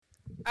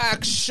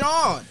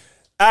Action.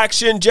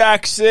 Action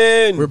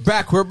Jackson. We're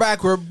back.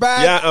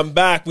 Yeah, I'm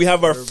back. We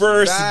have our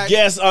first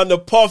guest on the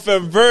Puff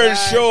and Vern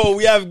show.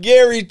 We have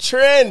Gary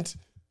Trent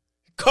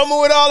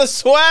coming with all the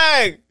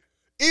swag,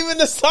 even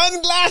the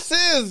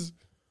sunglasses.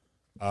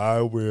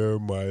 I wear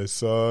my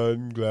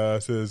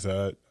sunglasses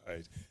at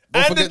night.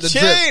 And the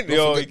chain.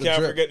 Yo, you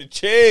can't forget the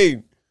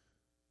chain.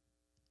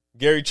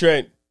 Gary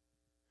Trent.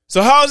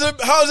 So how's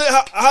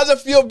it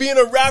feel being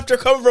a Raptor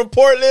coming from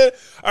Portland?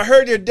 I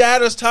heard your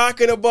dad was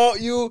talking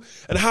about you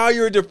and how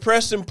you were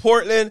depressed in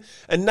Portland,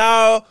 and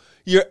now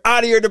you're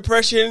out of your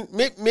depression.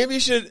 Maybe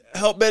you should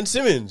help Ben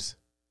Simmons.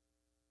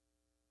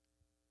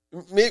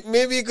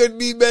 Maybe you could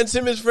be Ben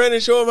Simmons' friend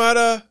and show him how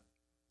to...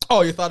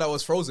 Oh, you thought I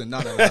was frozen? No.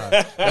 You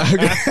thought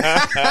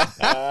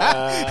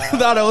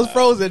I was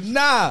frozen?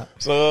 Nah.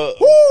 So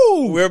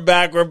Woo! we're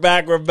back. Puff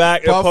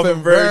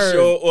and Vern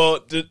show. Well,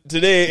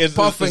 today is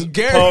Puff and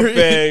Gary. Puff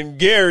and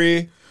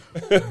Gary.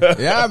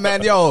 Yeah,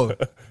 man. Yo,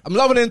 I'm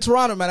loving it in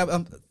Toronto,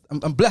 man.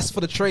 I'm blessed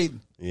for the trade.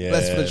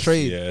 Blessed for the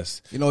trade.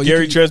 Yes. You know,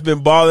 Gary Trent's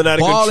been balling out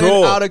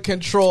of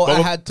control.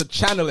 I had to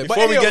channel it.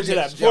 Before we get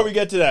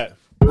to that,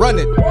 run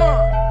it.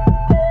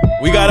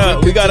 We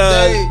gotta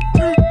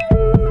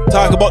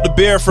talk about the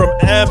beer from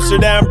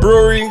Amsterdam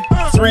Brewery,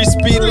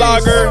 3-speed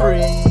lager.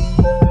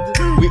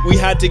 We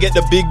had to get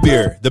the big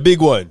beer, the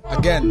big one.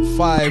 Again,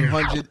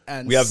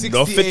 568. We have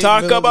enough to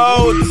talk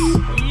about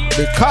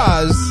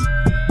because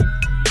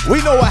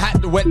we know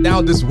what went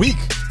down this week.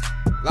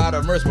 Lord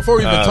of mercy. Before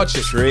we even touch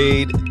it,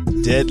 trade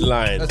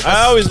deadline.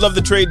 I always love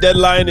the trade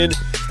deadline in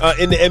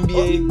the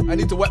NBA. I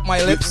need to wet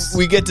my lips.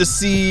 We get to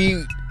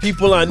see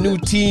people on new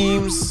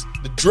teams,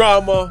 the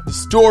drama, the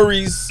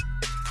stories.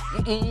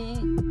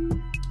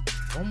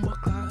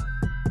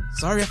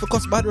 Sorry, I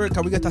forgot bad word.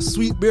 Can we get a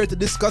sweet beer to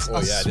discuss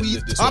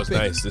sweet this topic? Was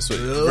nice. This was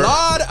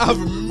Lord of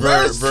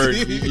mercy.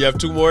 Vern, you have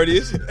 2 more of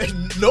these?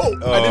 No,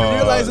 I didn't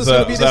realize this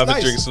would be this have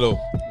nice. To drink slow.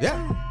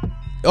 Yeah.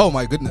 Oh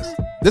my goodness.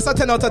 This is a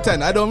 10 out of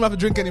 10. I don't have to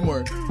drink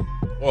anymore.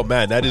 Oh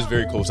man, that is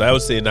very close. I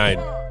would say 9.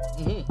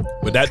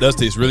 But that does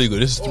taste really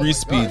good. This is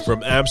 3-speed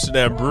from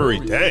Amsterdam Brewery.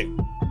 Dang.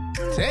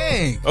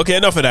 Okay,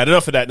 enough of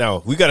that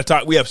now. We got to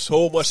talk. We have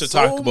so much to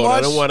talk about.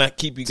 I don't want to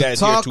keep you guys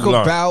here too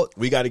long.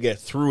 We got to get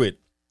through it.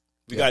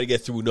 We got to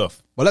get through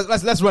enough. Well,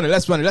 let's run it.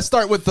 Let's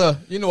start with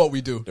you know what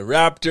we do. The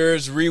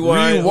Raptors,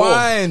 rewind.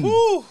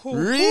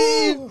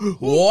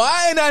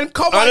 Rewind and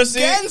come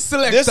again,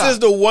 selector. This is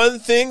the one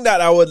thing that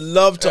I would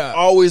love to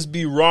always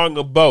be wrong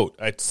about.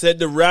 I said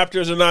the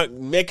Raptors are not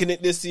making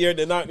it this year.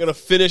 They're not going to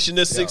finish in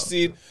this 6th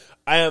seed.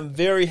 I am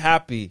very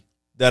happy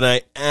that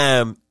I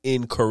am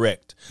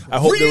incorrect. I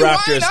hope the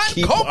Raptors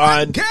keep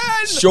on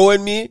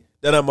showing me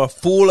that I'm a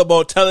fool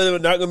about telling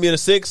them they're not going to be in the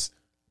 6th.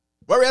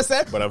 What I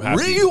said? But I'm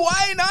happy.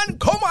 Rewind and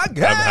come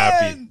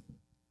again.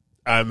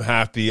 I'm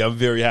happy. I'm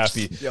very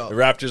happy. Yo. The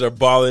Raptors are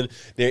balling.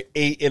 They're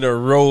 8 in a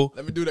row.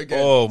 Let me do it again.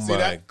 Oh,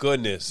 my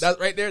goodness. That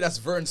right there, that's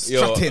Vern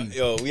strutting.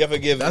 Yo, we have to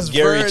give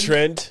Gary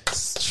Trent.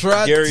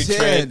 Gary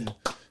Trent.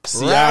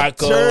 Siakam.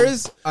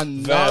 Raptors,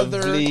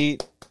 another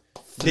VanVleet,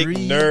 Nick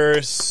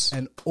Nurse.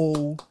 And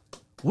week.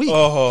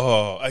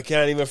 Oh, I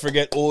can't even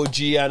forget OG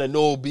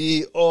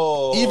Anunoby.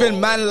 Oh.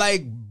 Even man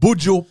like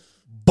Buju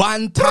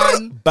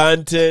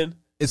Banton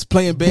is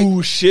playing big.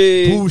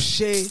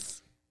 Boucher.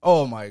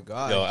 Oh my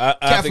God. Yo, I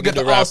have to give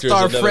the Raptors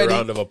another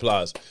round of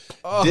applause.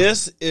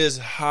 This is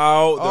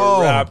how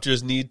the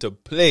Raptors need to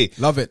play.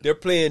 Love it. They're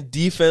playing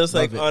defense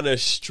on a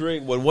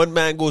string. When one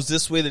man goes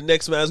this way, the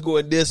next man's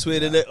going this way.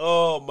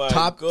 Oh my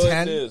Top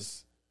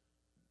goodness.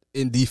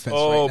 10 in defense right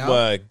now. Oh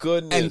my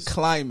goodness. And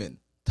climbing.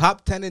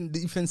 Top 10 in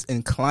defense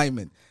and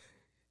climbing.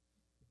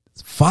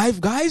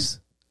 5 guys,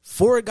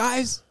 4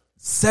 guys,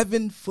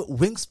 7-foot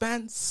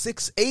wingspan,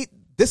 6'8".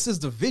 This is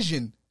the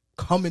vision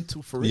coming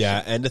to fruition.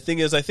 Yeah, and the thing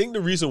is, I think the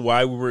reason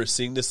why we were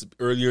seeing this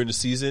earlier in the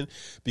season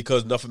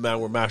because Nothing Man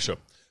were mashup.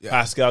 Yeah.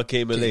 Pascal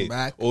came in late.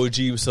 Back. OG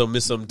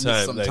missed some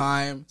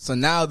time. So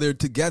now they're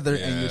together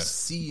and you're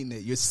seeing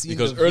it. You're seeing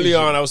because early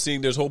on I was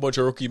seeing there's a whole bunch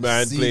of rookie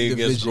man playing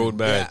against grown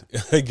man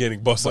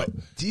getting busted.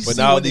 But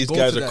now these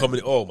guys are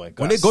coming. Oh my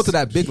God! When they go to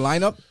that big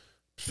lineup.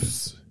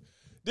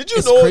 Did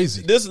you know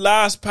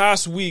this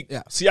past week,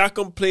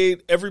 Siakam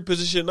played every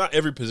position, not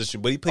every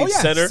position, but he played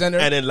center, and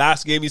then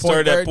last game he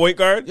started at point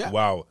guard? Yeah.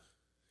 Wow.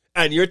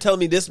 And you're telling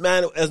me this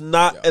man is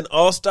not an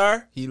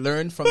all-star? He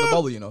learned from the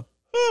bubble, you know.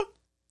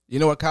 You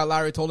know what Kyle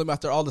Lowry told him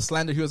after all the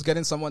slander he was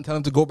getting? Someone telling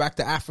him to go back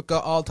to Africa,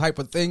 all type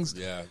of things.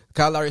 Yeah.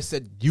 Kyle Lowry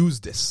said,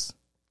 use this.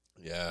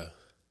 Yeah.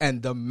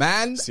 And the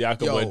man,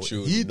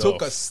 he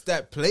took a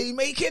step.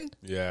 Playmaking.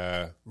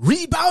 Yeah.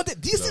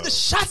 Rebounded. Do you see the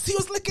shots he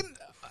was licking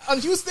on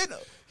Houston?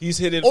 He's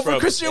hitting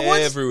from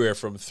everywhere,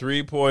 from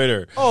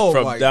 3-pointer,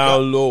 from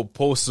down low,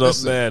 posting up,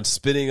 man,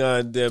 spitting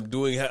on them,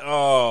 doing.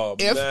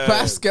 If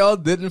Pascal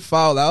didn't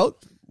foul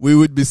out, we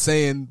would be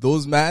saying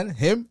those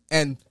him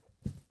and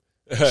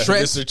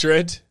Trent, Mr.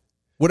 Trent,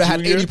 would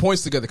have had 80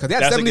 points together because they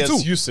had 72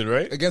 against Houston,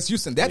 right? Against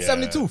Houston, they had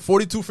 72,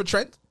 42 for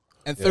Trent,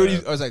 and 30. Or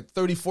it was like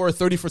 34,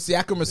 30 for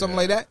Siakam or something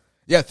like that.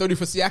 Yeah, 30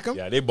 for Siakam.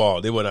 Yeah, they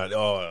balled. They went out.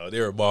 Oh,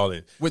 they were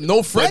balling With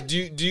no Fred. But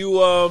do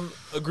you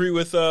agree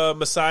with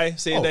Masai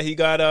saying that he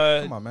got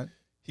come on, man.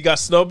 he got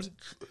snubbed?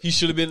 He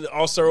should have been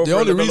All-Star over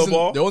LaMelo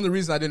Ball. The only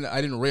reason I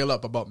didn't rail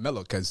up about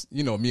Melo, because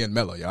you know me and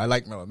Melo. Yeah, I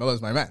like Melo.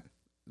 Melo's my man,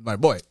 my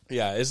boy.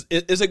 Yeah,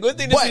 it's a good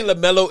thing to see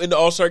LaMelo in the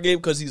All-Star game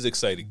because he's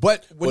exciting.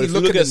 But when if you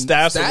look at the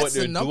stats of what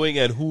they're doing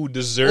and who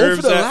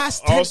deserves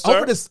that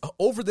All-Star,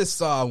 over this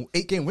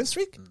 8-game win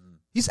streak,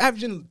 he's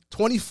averaging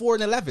 24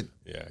 and 11.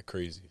 Yeah,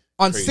 crazy.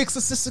 On 6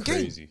 assists a game.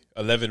 Crazy.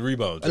 11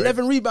 rebounds.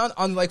 11 rebounds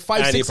on like 5,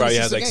 6 and he probably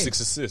has like game. 6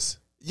 assists.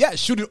 Yeah,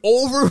 shooting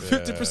over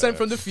 50%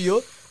 from the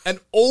field and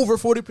over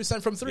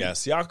 40% from 3. Yeah,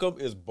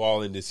 Siakam is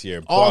balling this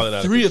year.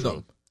 All 3 of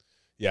them.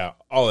 Yeah,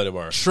 all of them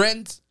are.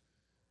 Trent.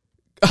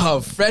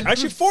 Fred.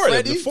 Actually, 4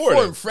 of them. 4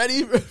 of them.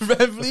 Freddie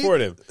VanVleet. 4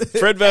 of them.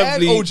 Fred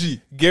VanVleet, OG.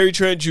 Gary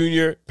Trent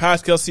Jr.,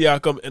 Pascal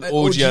Siakam, and OG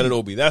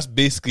Anunoby. That's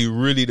basically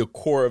really the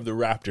core of the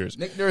Raptors.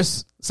 Nick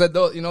Nurse said,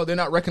 though, they're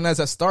not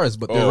recognized as stars,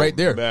 but they're right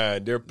there.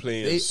 Man, they're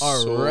playing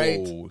so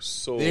well.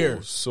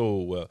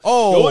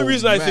 Oh, the only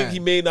reason I think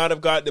he may not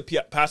have got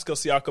Pascal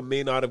Siakam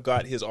may not have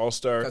got his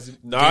All-Star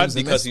nod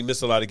because he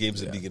missed a lot of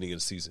games at the beginning of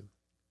the season.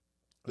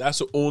 That's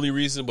the only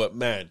reason, but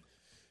man,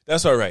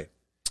 that's all right.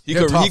 He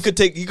could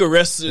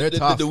rest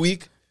the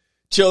week,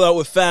 chill out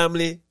with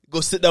family, go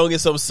sit down and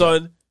get some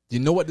sun. You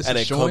know what this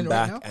is showing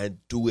right now? And then come back and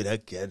do it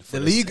again for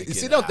the league. You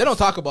see, they don't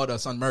talk about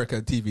us on America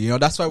TV.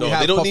 That's why we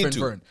have Puff and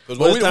Vern. But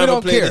we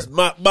don't care.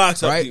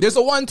 Box right? There's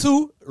a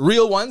 1-2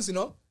 real ones.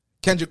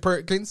 Kendrick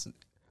Perkins.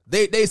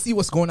 They see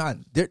what's going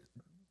on.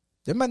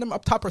 Them men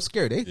up top are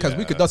scared, because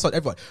we could dust out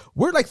everyone.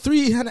 We're like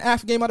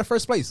 3.5 games out of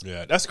first place.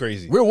 Yeah, that's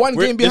crazy. We're one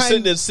game behind. They're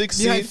sitting in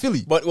 6 behind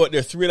Philly. But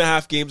they're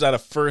 3.5 games out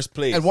of first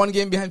place. And 1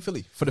 game behind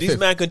Philly for the 5th. These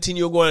men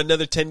continue going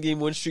another 10-game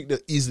win streak, they'll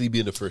easily be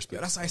in the first place.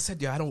 Yeah, that's why I said,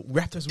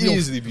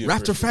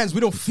 Raptor fans, we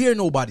don't fear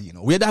nobody,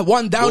 We had that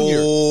one down year.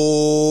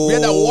 We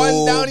had that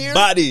one down year.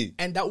 Body.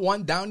 And that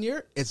one down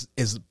year is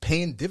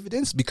paying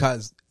dividends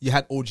because you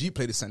had OG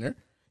play the center.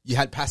 You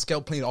had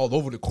Pascal playing all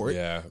over the court.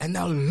 Yeah. And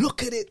now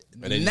look at it.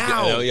 And then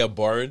now you have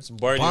Barnes.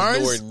 Barnes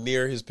is nowhere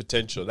near his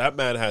potential. That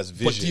man has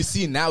vision. But you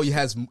see now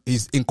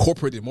he's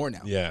incorporated more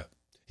now. Yeah.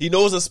 He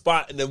knows a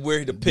spot and then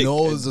where to pick.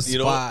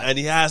 Spot. And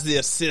he has the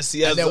assists.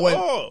 He has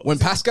when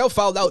Pascal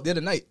fouled out the other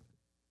night,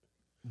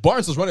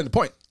 Barnes was running the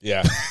point.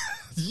 Yeah.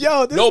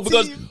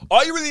 Because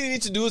all you really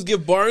need to do is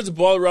give Barnes the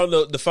ball around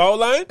the foul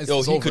line.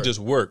 He could just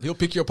work. He'll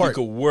pick you apart.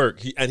 He could work.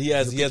 He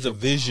has a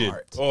vision.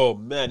 Apart. Oh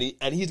man,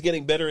 he's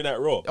getting better in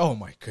that role. Oh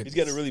my goodness, he's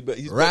getting really better.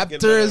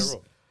 Raptors.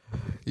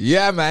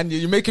 Yeah, man,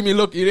 you're making me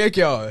look.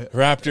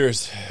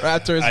 Raptors.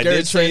 I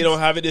did say you don't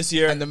have it this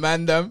year, and the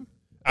man them.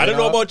 I don't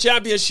know about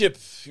championship,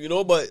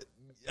 but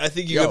I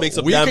think you can make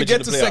some damage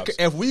in the playoffs.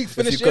 If we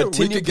finish here,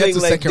 we could get to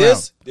second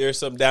round. There's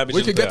some damage.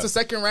 We could get to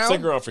second round.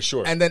 Second round for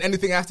sure. And then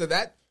anything after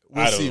that.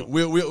 We'll see.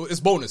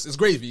 It's bonus. It's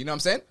gravy. You know what I'm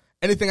saying?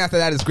 Anything after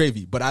that is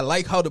gravy. But I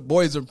like how the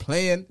boys are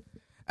playing,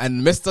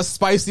 and Mr.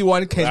 Spicy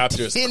One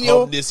Raptors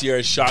come this year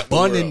and shock the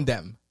world.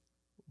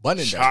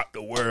 Shock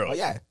the world. Oh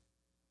yeah.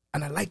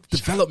 And I like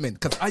development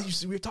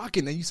because we were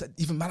talking and you said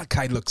even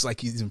Malachi looks like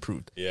he's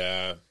improved.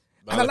 Yeah.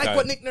 And I like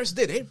what Nick Nurse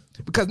did,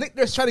 because Nick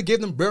Nurse tried to give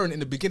them burn in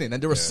the beginning,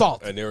 and they were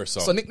salt.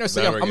 So Nick Nurse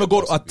said, "I'm gonna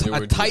go to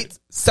a tight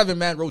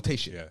 7-man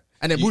rotation." Yeah.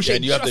 And then Boucher,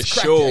 you have to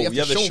show,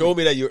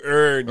 me that you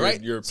earned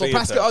your so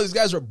Pascal, all these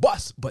guys were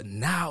bust, but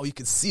now you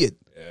can see it.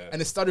 Yeah.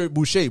 And it started with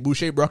Boucher.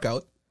 Boucher broke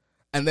out.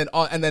 And then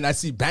I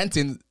see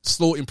Banton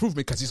slow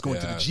improvement because he's going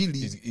to the G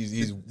League.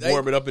 He's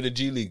warming up in the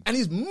G League. And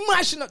he's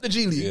mashing up the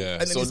G League. Yeah.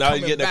 And so now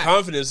he's getting the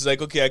confidence. It's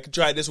like, okay, I can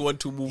try this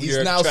 1-2 move here.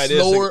 He's now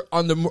slower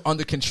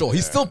under control. Yeah.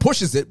 He still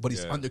pushes it, but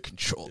he's under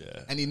control.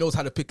 Yeah. And he knows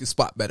how to pick his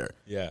spot better.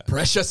 Yeah.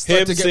 Precious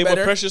starts to get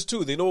better. Precious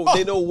too. They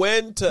know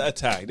when to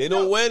attack. They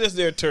know when it's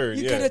their turn.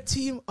 You get a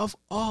team of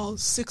all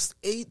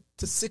 6'8"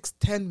 to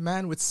 6'10"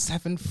 man with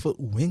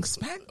 7-foot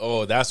wingspan.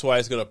 Oh, that's why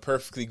it's gonna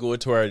perfectly go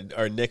into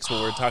our next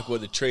one. We're talking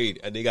about the trade,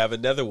 and they have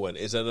another one.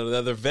 It's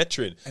another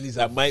veteran, and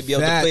that might be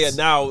able to play it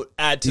now.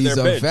 Add to their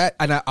bench. He's a vet,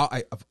 and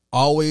I've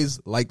always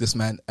liked this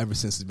man ever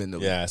since he's been there.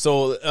 Yeah.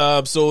 So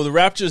the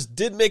Raptors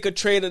did make a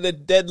trade at the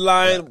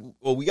deadline. Yeah.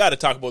 Well, we got to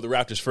talk about the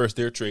Raptors first.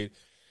 Their trade.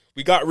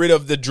 We got rid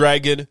of the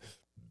Dragon,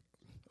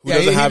 who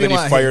doesn't have any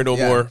fire no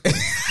more.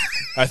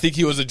 I think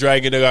he was a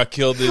dragon that got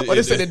killed.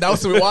 They said they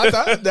doused with water.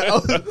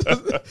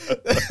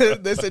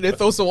 They said they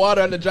throw some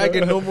water on the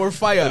dragon, no more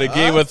fire. In the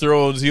Game of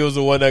Thrones, he was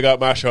the one that got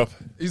mashed up.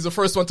 He's the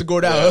first one to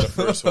go down. Yeah, the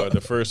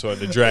first one,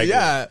 the dragon.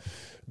 Yeah.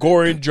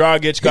 Goran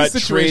Dragic got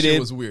traded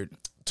was weird.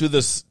 to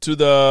the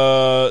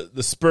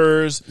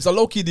Spurs. It's a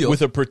low-key deal.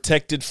 With a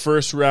protected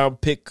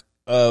first-round pick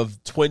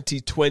of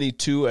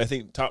 2022, I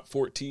think top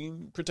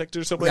 14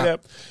 protected or something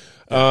like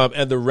that.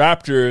 And the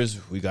Raptors,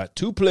 we got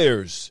 2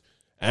 players.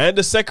 And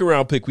the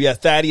second-round pick, we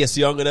had Thaddeus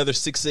Young, another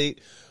 6'8".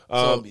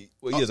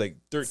 He has like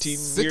 13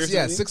 years.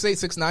 Yeah, 6'8",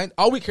 6'9".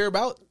 All we care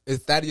about is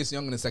Thaddeus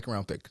Young in the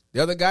second-round pick.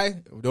 The other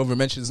guy, we don't even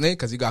mention his name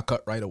because he got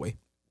cut right away.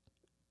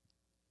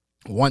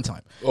 One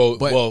time.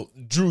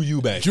 Drew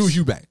Eubanks.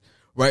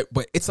 Right?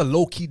 But it's a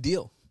low-key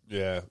deal.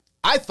 Yeah.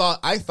 I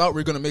thought we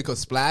were gonna make a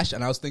splash,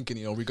 and I was thinking,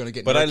 you know, we're gonna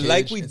get. But I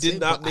like we did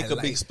not make a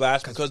big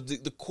splash because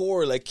the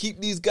core, like, keep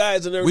these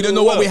guys in there. We don't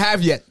know what we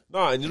have yet.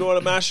 No, and you know what,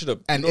 I'm mashing up.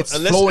 And it's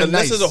flowing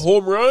nice. Unless it's a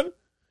home run,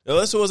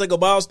 unless it was like a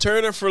Miles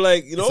Turner for,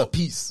 like, you know, it's a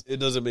piece. It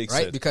doesn't make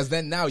sense, right? Because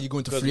then now you go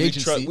into free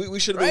agency. We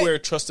should have been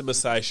wearing Trust the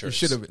Messiah shirts.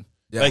 We should have been.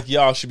 Yeah. Like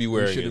y'all should be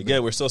wearing it.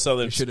 Again, we're still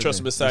selling Trust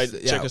the Messiah.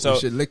 Check us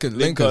out.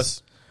 Link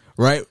us.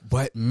 Right?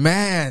 But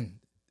man,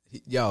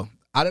 yo,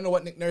 I don't know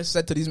what Nick Nurse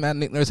said to these men.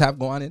 Nick Nurse have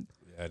going in.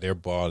 Yeah, they're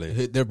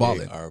balling. They're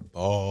balling. They are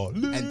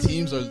balling. And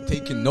teams are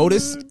taking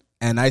notice,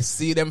 and I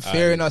see them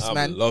fearing us,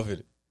 man. I'm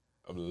loving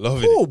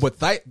it. But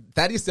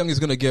Thaddeus Young is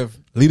going to give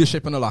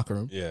leadership in the locker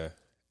room. Yeah.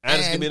 And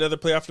it's going to be another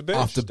play off the bench.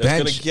 Off the bench.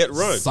 That's going to get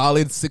run.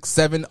 Solid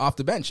 6'7" off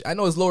the bench. I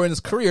know it's lower in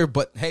his career,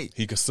 but hey.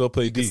 He can still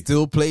play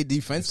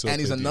defense. And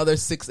he's another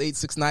 6'8",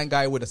 6'9"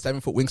 guy with a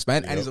 7-foot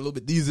wingspan. Yep. And he's a little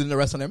bit easier than the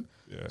rest of them.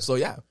 Yeah. So,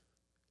 yeah.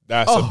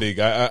 That's a big.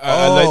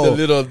 I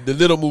like the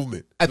little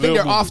movement. I think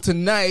they're off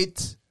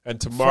tonight. And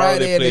tomorrow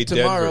Friday they play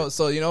tomorrow. Denver.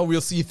 So, you know,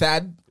 we'll see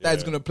Thad.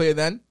 Thad's going to play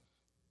then.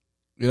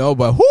 You know,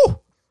 but whoo.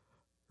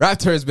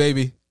 Raptors,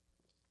 baby.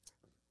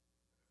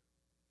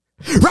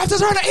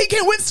 Raptors are on an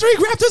 8-game win streak.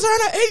 Raptors are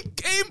on an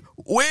 8-game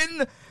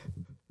win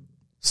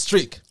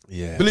streak.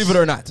 Yeah. Believe it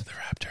or not. The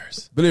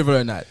Raptors. Believe it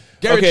or not.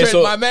 Gary Trent,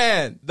 so my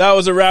man. That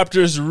was a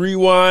Raptors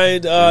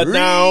rewind.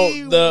 Now,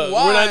 we're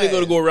not even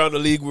going to go around the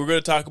league. We're going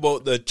to talk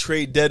about the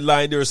trade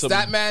deadline. There were some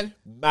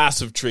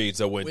massive trades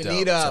that went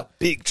down. Some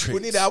big trades.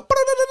 We need a...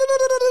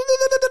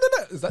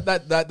 Is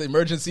that the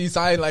emergency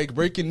sign, like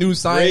breaking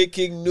news sign?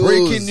 Breaking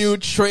news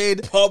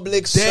trade.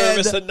 Public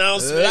service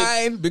announcement.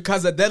 Line,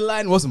 because the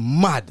deadline was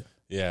mad.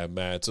 Yeah,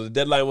 man. So the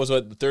deadline was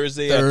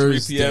Thursday at 3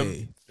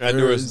 p.m. And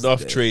there was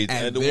enough trades.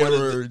 And there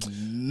were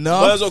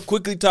enough. Might as well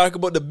quickly talk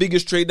about the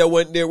biggest trade that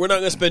went there. We're not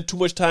going to spend too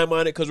much time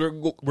on it because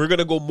we're going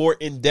to go more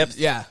in depth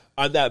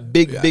on that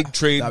big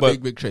trade.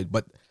 Big trade.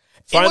 But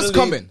finally, it was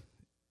coming.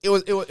 It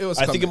was coming.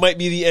 I think it might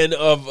be the end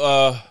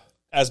of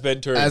As Ben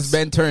Turns.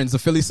 The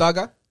Philly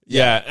saga.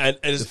 Yeah, and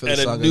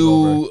a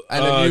new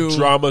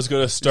drama is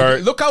going to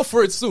start. Look out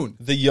for it soon.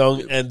 The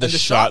young and the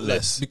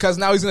shotless. Because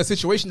now he's in a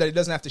situation that he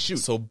doesn't have to shoot.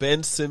 So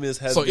Ben Simmons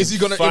has is he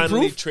gonna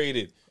finally improve?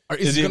 Traded. Or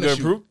is he going to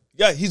improve?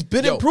 Yeah, he's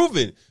been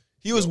improving.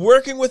 He was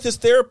working with his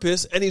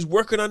therapist, and he's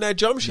working on that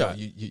jump shot.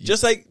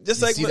 Just like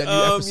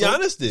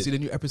Giannis did. See the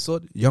new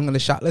episode, Young and the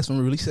Shotless, when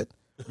we release it?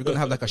 We're going to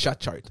have like a shot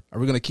chart. And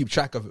we're going to keep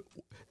track of it.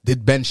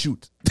 Did Ben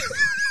shoot?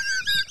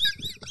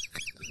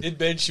 Did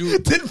Ben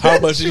shoot? How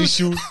much did he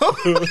shoot?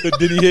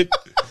 Did he hit?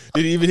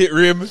 Did he even hit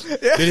rim?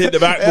 Did he hit the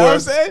backboard? You know what I'm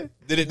saying?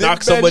 Did it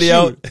knock somebody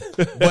out?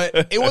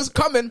 But it was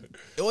coming.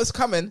 It was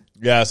coming.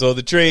 Yeah, so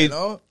the trade. You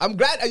know, I'm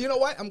glad. You know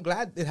what? I'm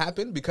glad it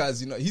happened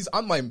because, you know, he's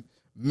on my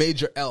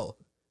major L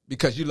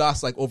because you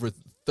lost like over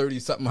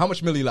 30-something. How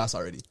much you lost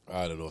already?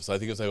 I don't know. So I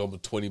think it's like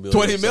almost 20 million.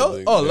 20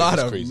 mil? Oh, a lot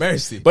of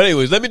mercy. But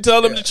anyways, let me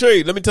tell them the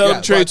trade.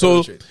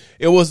 So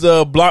it was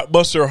the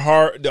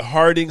blockbuster the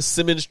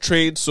Harding-Simmons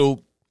trade.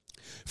 So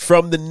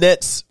from the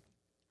Nets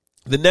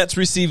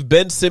received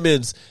Ben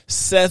Simmons,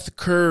 Seth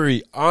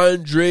Curry,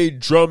 Andre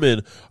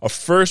Drummond, a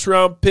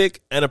first-round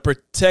pick, and a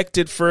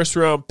protected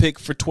first-round pick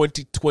for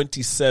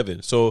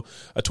 2027. So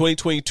a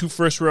 2022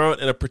 first-round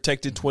and a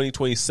protected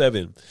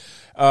 2027.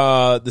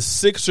 The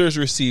Sixers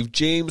received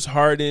James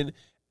Harden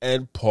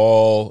and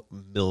Paul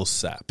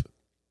Millsap.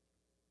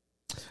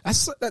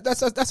 That's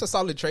a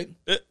solid trade.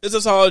 It's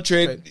a solid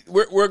trade.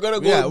 We're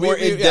gonna go more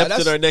in depth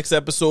in our next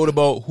episode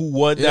about who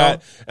won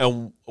that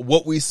and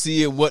what we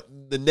see and what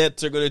the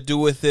Nets are gonna do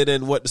with it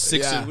and what the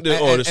Sixers.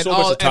 There's so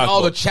much to talk about. And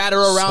all the chatter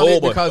around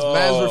it because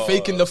mans were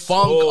faking the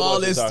funk, all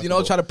this,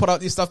 trying to put out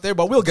these stuff there.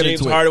 But we'll get into it.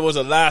 James Harden was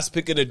the last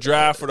pick in the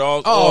draft for the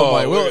all.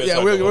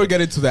 We'll get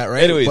into that,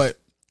 right? Anyways.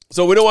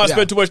 So we don't want to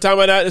spend too much time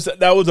on that.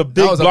 That was a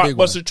big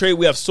blockbuster trade.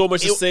 We have so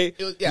much to say.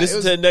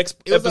 Listen to the next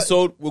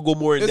episode. We'll go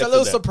more in depth. It's a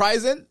little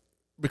surprising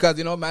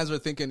because, mans were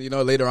thinking,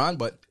 later on.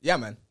 But, yeah,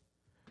 man.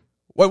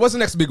 What's the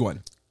next big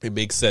one? It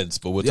makes sense,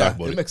 but we'll talk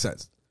about it. It makes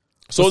sense.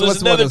 So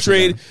there's another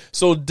trade.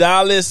 So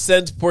Dallas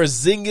sends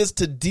Porzingis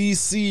to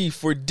DC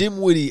for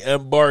Dinwiddie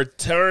and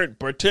Bartens.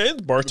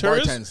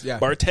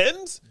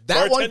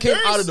 That one came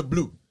out of the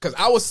blue because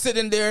I was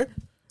sitting there.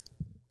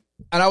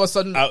 And all of a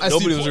sudden,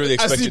 nobody was really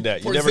expecting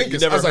that. You never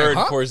heard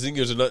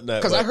Porzingis or nothing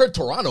that. Because I heard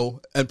Toronto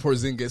and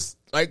Porzingis,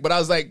 but I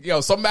was like,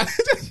 some man.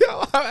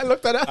 I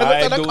looked at it.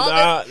 I do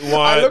not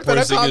want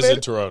Porzingis in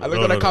Toronto. I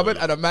looked at a comment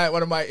and a man,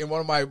 in one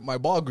of my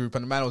ball group,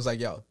 and the man was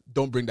like,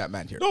 don't bring that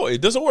man here. No,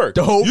 it doesn't work.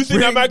 You think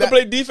that man can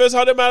play defense?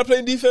 How that man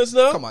playing defense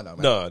now? Come on now,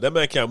 man. No, that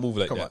man can't move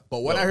like that. Come on.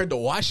 But when I heard the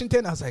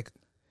Washington, I was like,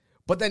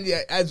 but then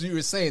as you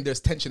were saying, there's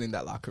tension in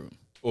that locker room.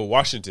 Oh,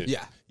 Washington.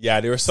 Yeah. Yeah,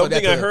 there was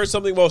something. I heard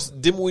something about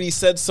Dinwiddie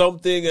said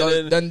something,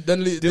 and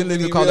then leave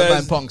me call the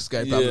man punks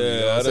guy. Probably.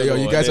 Yeah,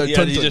 you guys are. He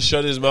just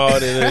shut his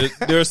mouth, and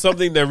there was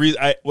something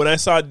that when I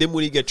saw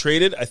Dinwiddie get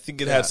traded, I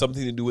think it had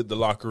something to do with the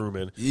locker room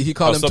and he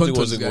called him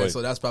Tuntun guy.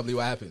 So that's probably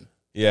what happened.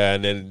 Yeah,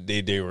 and then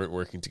they weren't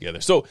working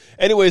together. So,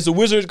 anyways, the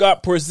Wizards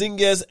got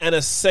Porzingis and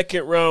a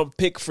second-round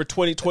pick for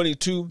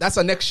 2022. That's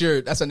a next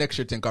year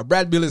thing.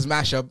 Brad Beal is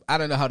mashup. I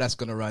don't know how that's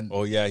gonna run.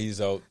 Oh yeah, he's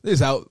out.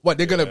 He's out. What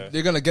they're gonna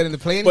get in the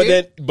playing but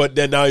game? But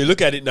then now you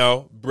look at it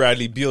now.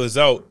 Bradley Beal is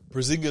out.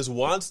 Porzingis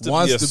wants to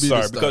be a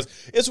star because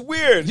it's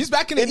weird. He's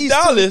back in the East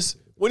Dallas.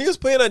 When he was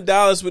playing on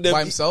Dallas with them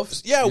by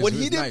himself, when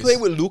he didn't play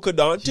with Luka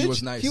Doncic, he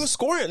was nice. He was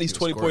scoring at least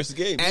 20 points a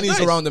game, and he's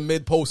around the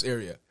mid post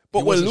area.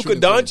 But when Luka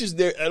Doncic is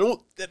there,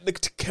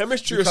 the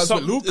chemistry or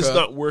something is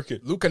not working.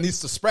 Luka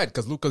needs to spread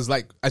because Luka's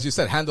like, as you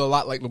said, handle a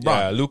lot like LeBron.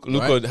 Yeah,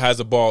 Luka has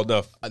the ball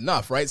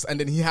enough, right? And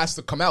then he has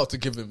to come out to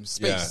give him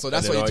space. Yeah, so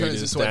that's why he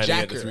turns into a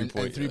jacker and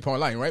 3-point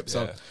line, right?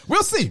 So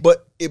we'll see.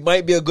 But it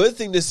might be a good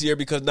thing this year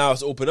because now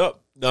it's open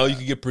up. Now you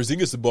can get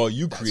Porzingis the ball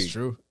you create. That's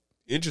true.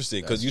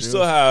 Interesting because you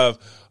still have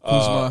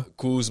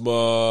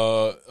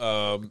Kuzma,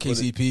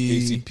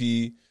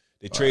 KCP.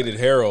 They traded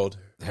Harold.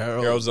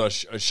 Harold's on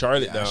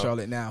Charlotte now.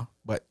 Charlotte now.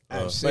 But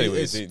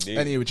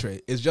any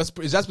trade. It's just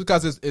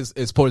because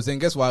it's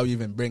Porzingis why we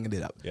even bringing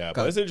it up. Yeah,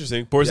 but it's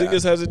interesting.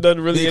 Porzingis hasn't done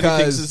really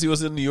anything since he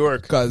was in New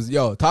York. Because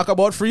talk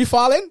about free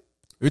falling.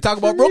 We talk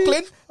about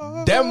Brooklyn.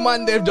 Them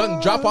man, they've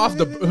done drop off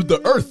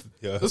the earth.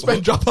 Yeah. Those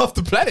men drop off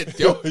the planet,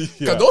 yo.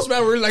 Because those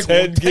men were like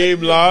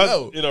 10-game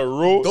loss in a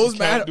row. Those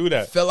men do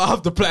that. Fell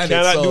off the planet.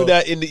 Cannot do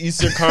that in the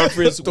Eastern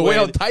Conference. The way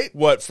how tight.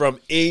 What from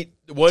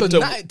 1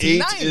 to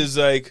 8 is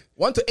like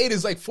 1 to 8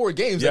 is like 4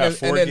 games. Yeah,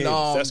 4 games.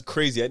 That's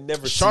crazy. I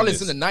never.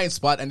 Charlotte's in the 9th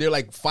spot, and they're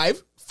like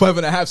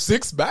 5.5,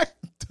 6 back.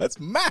 That's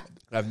mad.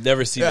 I've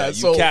never seen that.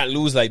 You can't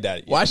lose like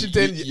that.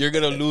 Washington, you're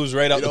gonna lose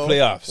right out the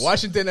playoffs.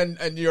 Washington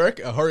and New York,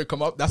 a hurry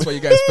come up. That's why you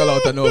guys fell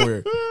out of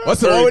nowhere.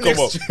 What's the one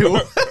next to you?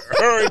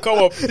 Hurry come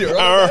up.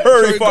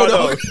 Hurry fall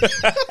down.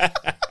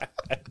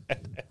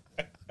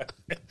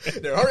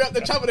 Hurry up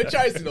the top of the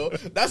charts,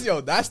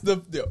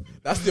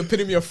 That's the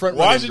epitome of front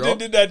running. Washington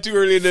did that too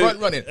early in the front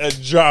running.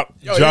 Drop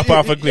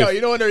off a cliff. You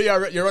know when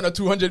you run a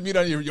 200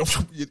 meter,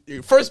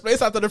 you're first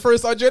place after the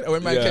first 100, and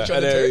when man catch you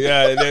on the turn.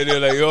 Yeah, and then they're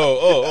like,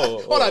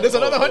 hold on, there's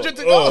another 100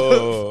 to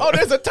go. Oh,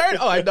 there's a turn.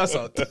 Oh, I that's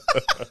out.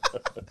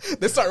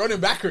 They start running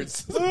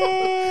backwards.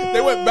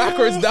 They went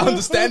backwards down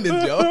the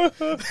standings, yo.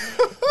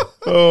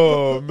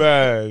 Oh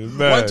man.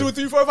 1, 2,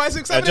 3, 4, 5,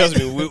 6, 7.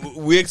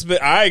 Trust me,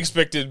 I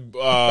expected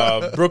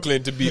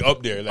Brooklyn to be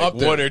up there, like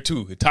 1 or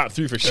 2, top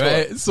 3 for sure.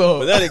 Right, so,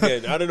 but then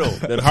again, I don't know.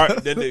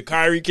 Then the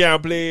Kyrie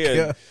can't play,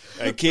 and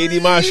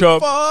KD mash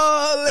up,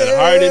 and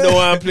Harden don't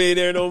want to play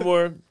there no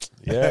more.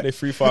 Yeah, they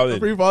free falling.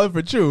 Free falling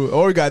for true.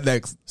 What we got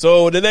next?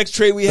 So the next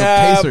trade we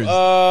have Pacers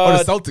or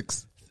the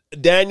Celtics.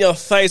 Daniel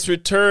Theis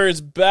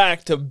returns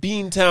back to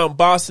Beantown,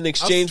 Boston,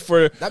 exchange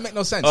for that make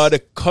no sense.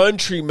 The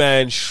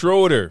countryman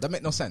Schroeder. That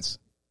make no sense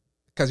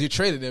because you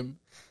traded him,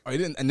 or you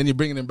didn't, and then you're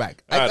bringing him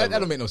back. That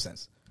don't make no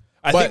sense.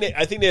 I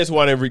think they just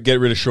want to get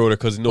rid of Schroeder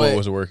because no one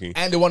wasn't working,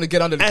 and they want to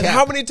get under the cap. And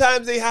how many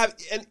times they have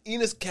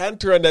Enes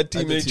Kanter on that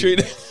team? They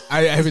traded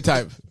every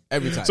time.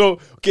 So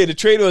the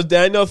trade was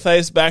Daniel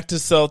Theis back to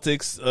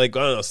Celtics, like I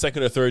don't know,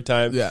 second or third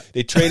time. Yeah,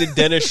 they traded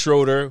Dennis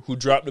Schroeder, who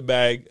dropped the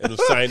bag and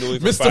was signed only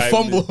for Mr.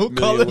 Fumble.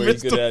 Call him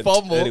Mr.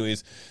 Fumble.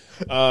 Anyways,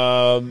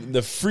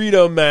 the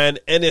Freedom man,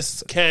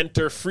 Enes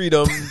Kanter,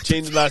 Freedom,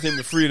 changed the last name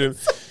to Freedom.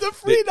 The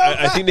Freedom.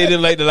 I think they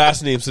didn't like the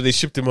last name, so they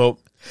shipped him out.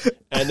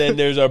 And then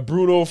there's a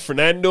Bruno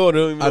Fernando. I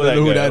don't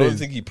know who that is. I don't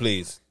think he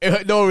plays.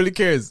 No one really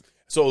cares.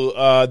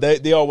 So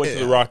they all went to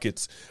the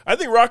Rockets. I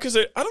think Rockets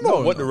are. I don't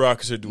know what the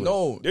Rockets are doing.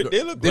 No,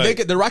 they look. Did they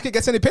get the Rocket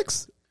gets any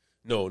picks?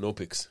 No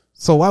picks.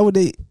 So why would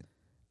they?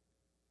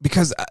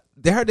 Because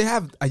they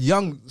have a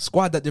young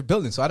squad that they're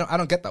building. So I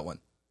don't get that one.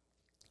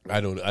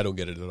 I don't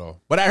get it at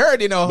all. But I heard,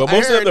 but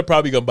most of them are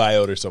probably gonna buy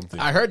out or something.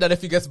 I heard that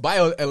if he gets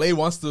buyout, LA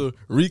wants to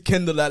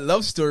rekindle that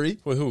love story.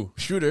 With who?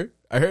 Schroeder.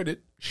 I heard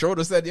it.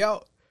 Schroeder said,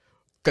 "Yo."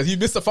 Because he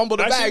missed a fumble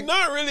the bag.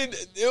 Not really.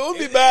 It would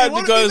be bad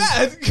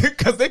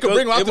because they could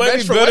bring him off the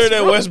bench. It might be better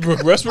than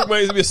Westbrook. Westbrook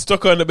might be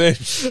stuck on the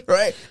bench,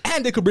 right?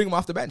 And they could bring him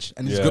off the bench,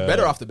 and he's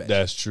better off the bench.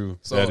 That's true.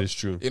 So, that is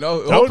true. That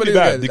wouldn't be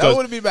bad. That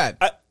wouldn't be bad.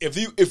 If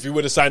he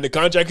would have signed the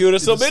contract, he would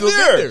have still been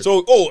there.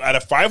 So, at a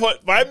 $5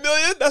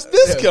 million, that's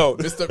discount.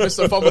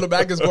 Mr. Fumble the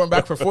bag is going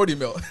back for $40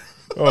 million.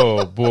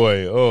 Oh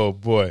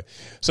boy.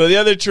 So the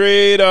other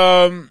trade,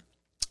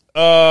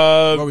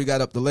 what we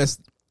got up the list?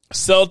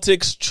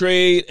 Celtics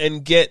trade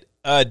and get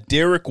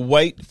Derek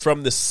White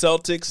from the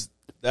Celtics.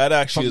 That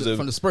actually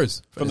from the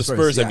Spurs. From the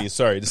Spurs, yeah. I mean,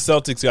 sorry. The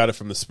Celtics got it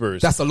from the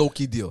Spurs. That's a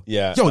low-key deal.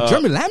 Yeah. Yo,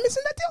 Jeremy Lamb is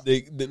in that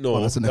deal?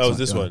 No, that was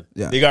this one.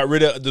 Yeah. They got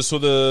rid of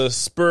the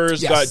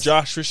Spurs got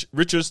Josh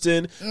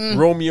Richardson,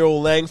 Romeo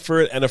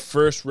Langford, and a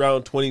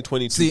first-round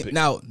 2022 pick.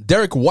 Now,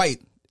 Derek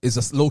White is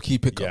a low-key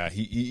pickup. Yeah,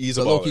 he's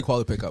a low-key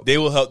quality pickup. They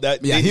will help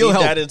that. Yeah, he'll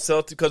help that in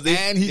Celtics because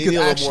he could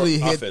actually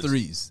hit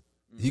threes.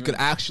 He could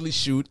actually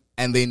shoot,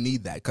 and they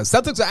need that because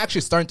Celtics are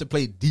actually starting to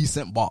play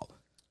decent ball.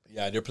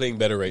 Yeah, they're playing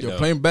better right now. They're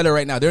playing better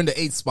right now. They're in the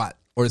 8th spot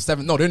or the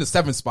 7th. No, they're in the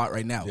 7th spot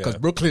right now because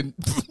Brooklyn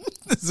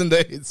is in the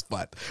 8th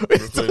spot.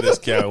 Brooklyn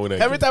just can't win a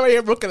game. Every time I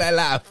hear Brooklyn, I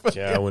laugh.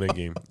 Can't win a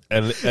game,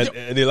 and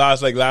they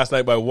lost like last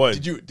night by 1.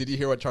 Did you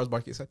hear what Charles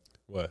Barkley said?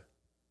 What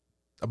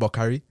about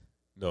Kyrie?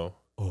 No.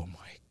 Oh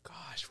my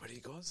God.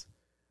 he goes,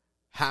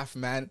 half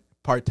man,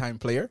 part-time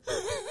player.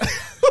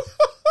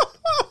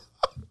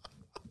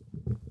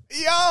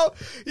 Yo,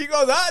 he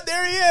goes,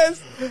 there he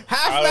is.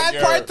 Half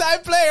man, part-time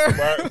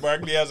player.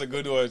 Barkley has a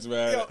good ones,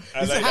 man. Yo,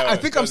 I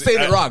think I'm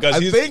saying it wrong.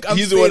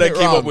 He's the one that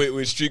came up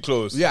with street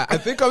clothes. Yeah, I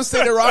think I'm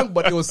saying it wrong,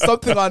 but it was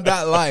something on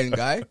that line,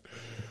 guy.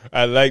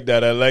 I like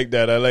that.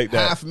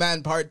 Half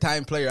man,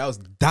 part-time player. I was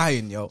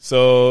dying, yo.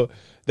 So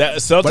that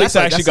Celtics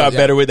actually got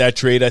better with that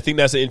trade. I think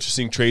that's an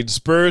interesting trade.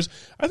 Spurs,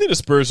 I think the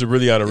Spurs are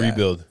really on a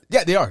rebuild.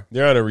 Yeah, they are.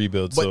 They're on a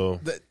rebuild.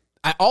 But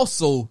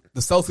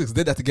the Celtics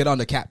did that to get on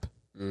the cap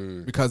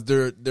because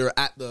they're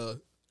at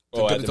the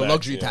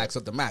luxury tax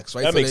at the max,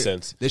 right? That makes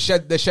sense. They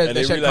shed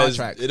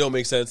contracts. It don't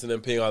make sense in them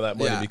paying all that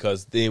money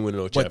because they ain't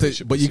winning no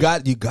championship. But you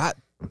got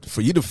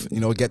for you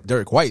to get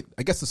Derek White.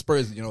 I guess the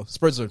Spurs,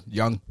 Spurs are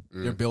young.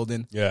 They're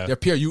building. Yeah, they're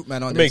Pierre Youthman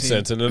on their team. Makes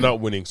sense, and they're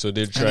not winning, so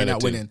they're trying to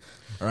winning.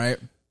 All right.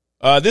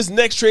 This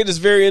next trade is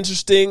very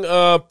interesting.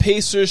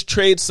 Pacers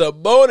trade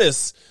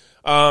Sabonis.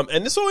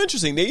 And it's so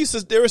interesting. They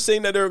were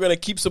saying that they were going to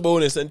keep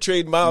Sabonis and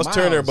trade Miles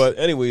Turner, but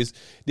anyways,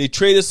 they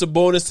traded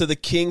Sabonis to the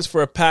Kings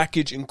for a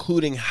package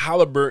including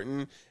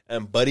Halliburton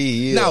and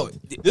Buddy Hield. Now,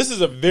 this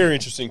is a very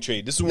interesting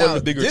trade. This is one of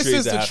the bigger trades.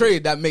 This is the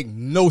trade that make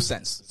no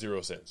sense.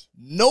 0 sense.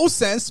 No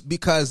sense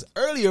because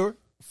earlier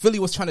Philly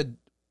was trying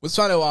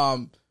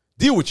to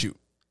deal with you.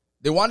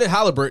 They wanted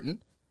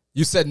Halliburton.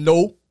 You said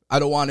no, I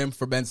don't want him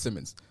for Ben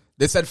Simmons.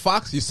 They said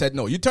Fox, you said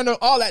no. You turned on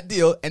all that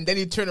deal, and then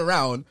you turn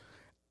around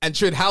and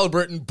trade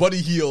Halliburton, Buddy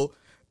Hield,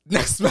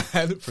 next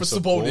man for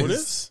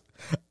Sabonis.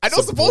 I know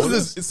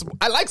Sabonis.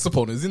 I like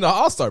Sabonis. He's in the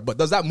All-Star, but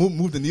does that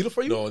move the needle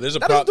for you? No, there's a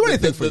problem. That doesn't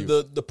do anything for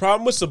you. The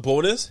problem with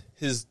Sabonis,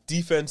 his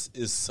defense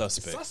is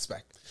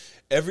suspect.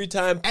 Every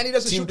time and he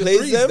doesn't team shoot plays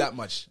threes them, that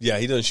much. Yeah,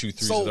 he doesn't shoot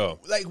threes at all.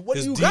 Like, what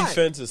his do you got? His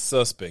defense is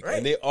suspect, right?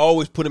 And they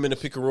always put him in a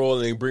pick and roll,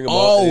 and they bring him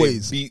up and they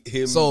beat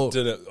him to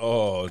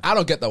the. I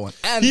don't get that one.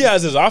 And he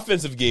has his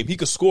offensive game; he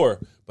could score,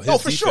 but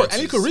his for sure, and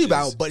he could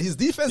rebound. But his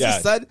defense is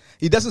stud.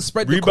 He doesn't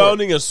spread the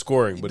rebounding court. and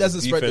scoring, but his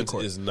defense spread the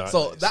court. is not.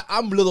 So nice.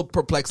 I'm a little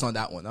perplexed on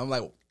that one. I'm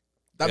like,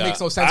 that makes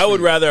no sense. I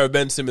would rather have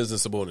Ben Simmons than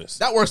Sabonis.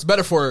 That works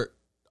better for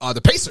the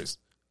Pacers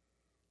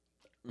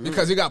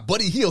because you got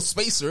Buddy Hield,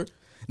 spacer.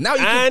 Now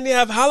you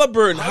have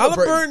Halliburton.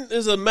 Halliburton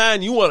is a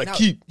man you want to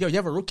keep. Yo, you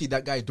have a rookie,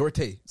 that guy,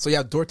 Duarte. So you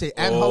have Duarte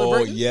and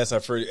Halliburton? Oh, yes,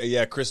 I've heard.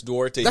 Yeah, Chris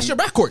Duarte. That's your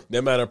backcourt.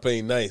 That man are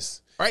playing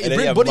nice. Right, you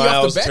bring Buddy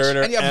off the bench,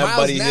 Turner, and you have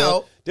Miles now.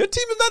 Hill. Their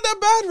team is not that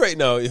bad right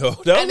now, yo.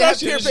 That was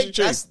actually an interesting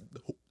trade.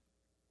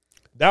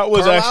 That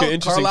was actually an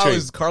interesting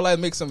trade. Carlisle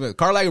makes something.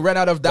 Carlisle ran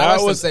out of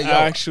Dallas and said, yo,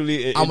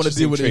 actually I'm going to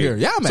deal with it here.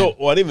 Yeah, man. So,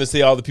 I didn't even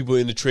say all the people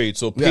in the trade.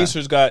 So,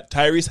 Pacers got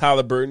Tyrese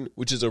Halliburton,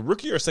 which is a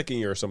rookie or second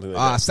year or something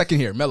like that. Second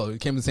year. Melo. He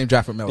came in the same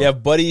draft with Melo. They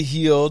have Buddy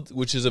Hield,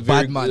 which is a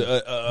very bad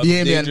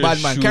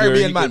man.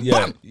 Caribbean man.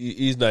 Yeah,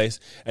 he's nice.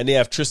 And they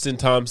have Tristan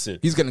Thompson.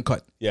 He's getting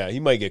cut. Yeah,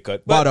 he might get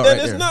cut. But then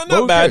it's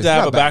not bad to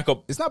have a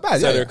backup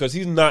center because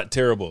he's not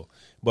terrible.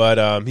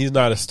 But he's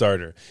not a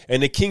starter.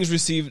 And the Kings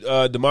received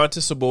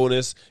DeMontis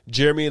Sabonis,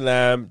 Jeremy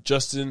Lamb,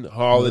 Justin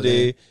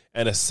Holiday,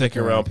 and a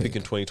second-round pick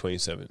in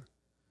 2027.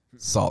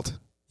 Salt.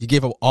 You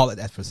gave up all of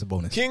that for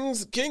Sabonis.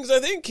 Kings. I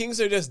think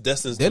Kings are just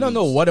destined. They don't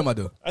know what I'm gonna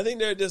do. I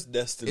think they're just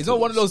destined. It's not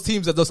one of those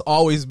teams that just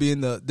always be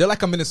in the. They're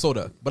like a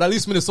Minnesota, but at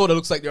least Minnesota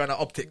looks like they're on an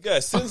uptick. Yeah,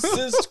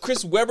 since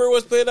Chris Webber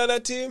was playing on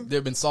that team,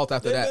 they've been salt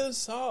after that. They've been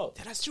salt.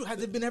 Yeah, that's true. Has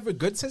they been ever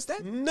good since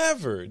then?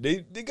 Never.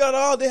 They had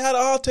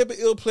all type of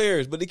ill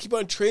players, but they keep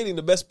on trading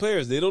the best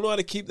players. They don't know how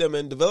to keep them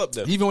and develop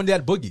them. Even when they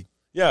had Boogie.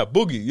 Yeah,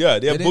 Boogie. Yeah,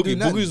 they have Boogie.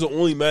 Boogie's the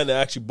only man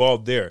that actually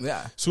balled there.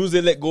 Yeah. As soon as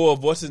they let go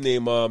of what's his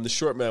name, the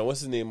short man.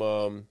 What's his name?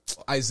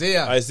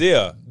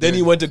 Isaiah. Then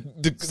he went to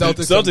the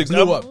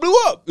Celtics. Blew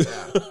up.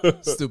 Yeah.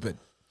 Stupid.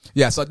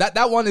 Yeah. So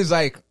that one is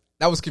like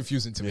that was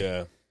confusing to me.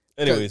 Yeah.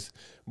 Anyways,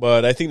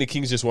 but I think the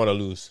Kings just want to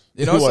lose.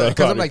 You know,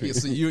 because I'm like,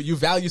 so you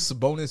value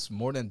Sabonis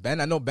more than Ben.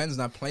 I know Ben's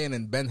not playing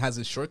and Ben has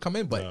his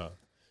shortcoming, but.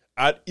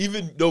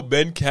 Even though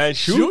Ben can't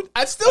shoot,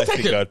 I'd still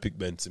take it. I'd pick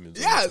Ben Simmons.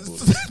 Yeah,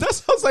 that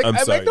sounds like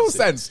it makes no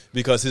sense.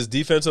 Because his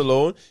defense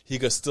alone, he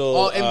could still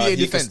all NBA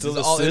defense. Still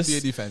all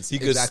NBA defense. He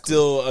could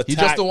still attack. He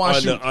just don't want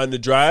to shoot on the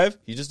drive.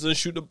 He just doesn't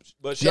shoot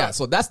the shot. Yeah,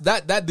 so that's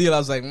that deal. I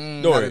was like,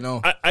 I don't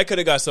know. I could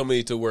have got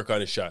somebody to work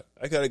on his shot.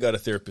 I could have got a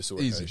therapist to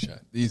work on his shot.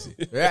 Easy.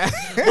 Yeah.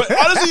 But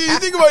honestly, you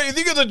think about it, you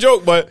think it's a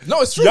joke, but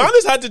no, it's true.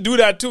 Giannis had to do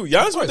that too.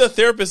 Giannis was the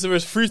therapist of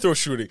his free throw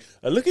shooting.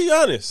 And look at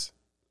Giannis.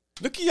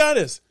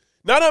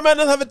 Now that man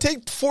doesn't have to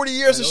take 40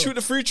 years to shoot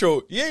the free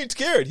throw. He ain't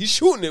scared. He's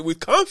shooting it with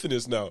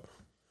confidence now.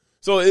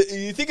 So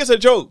you think it's a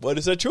joke, but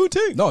it's a true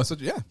thing. No, it's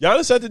yeah.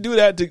 Giannis had to do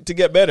that to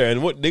get better,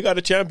 and they got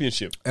a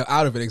championship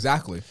out of it.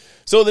 Exactly.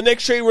 So the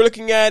next trade we're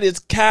looking at is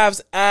Cavs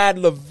add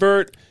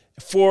LeVert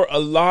for a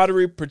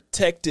lottery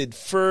protected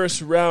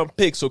first round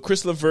pick. So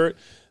Chris LeVert,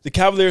 the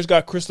Cavaliers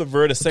got Chris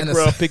LeVert, a second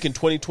round pick in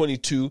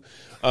 2022.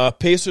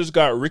 Pacers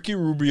got Ricky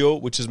Rubio,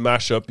 which is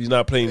mashup. He's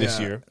not playing this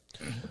year.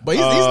 But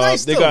he's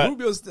nice still.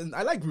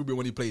 I like Rubio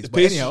when he plays. The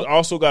Pacers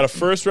also got a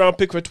first-round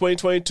pick for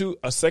 2022,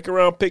 a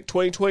second-round pick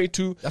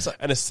 2022,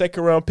 and a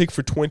second-round pick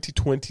for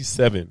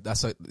 2027.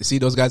 See,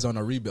 those guys are on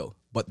a rebuild.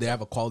 but they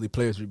have a quality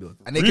players rebuild,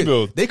 and they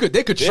could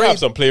they trade have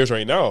some players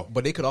right now,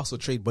 but they could also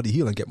trade Buddy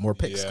Hield and get more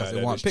picks because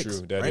they want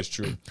picks. That is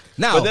true.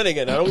 Now, but then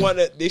again, I don't want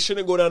that. They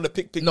shouldn't go down to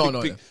pick.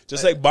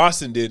 Just like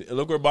Boston did, and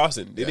look where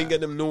Boston. They didn't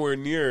get them nowhere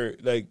near.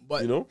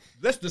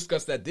 Let's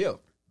discuss that deal.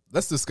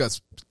 Let's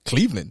discuss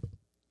Cleveland.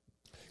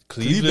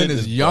 Cleveland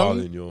is young.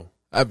 Balling, yo.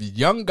 Have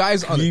young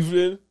guys on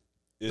Cleveland.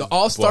 The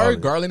All-Star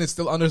Garland is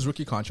still under his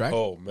rookie contract.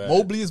 Oh man,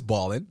 Mobley is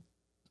balling.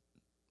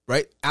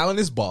 Right, Allen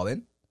is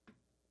balling.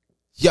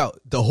 Yo,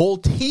 the whole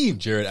team.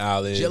 Jared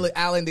Allen.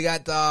 They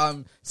got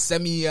not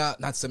Semi.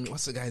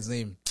 What's the guy's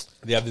name?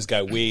 They have this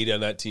guy Wade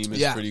on that team.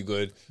 It's pretty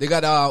good. They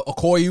got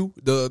Okoye,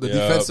 the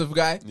defensive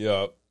guy.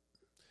 Yeah.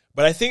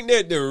 But I think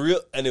they're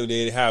real. I know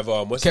they have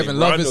Kevin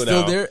Love is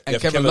still there,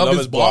 and Kevin Love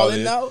is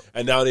balling now.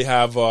 And now they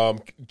have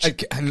and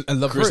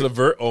Chris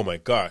LeVert. Oh my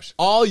gosh!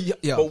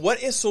 Yeah. But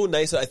what is so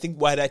nice? I think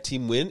why that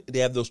team win? They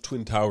have those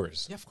twin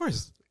towers. Yeah, of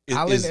course.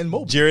 Allen and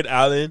Mobley. Jared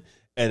Allen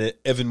and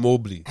Evan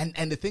Mobley.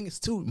 And the thing is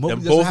too, Mobley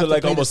and both are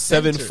like almost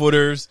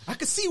 7-footers. I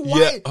can see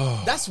why.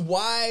 Yeah. That's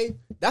why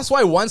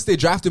once they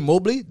drafted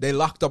Mobley, they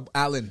locked up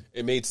Allen.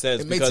 It made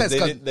sense.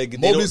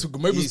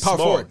 Mobley's power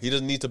forward. He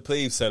doesn't need to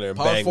play center and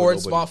power bang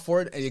forward, small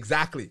forward,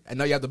 exactly. And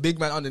now you have the big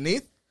man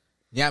underneath.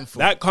 Yam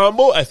food. That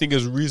combo, I think,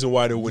 is the reason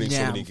why they're winning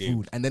so many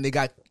games. And then they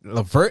got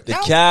LeVert. The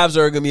Cavs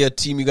are going to be a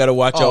team you got to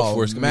watch out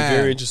for. It's going to be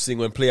very interesting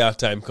when playoff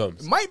time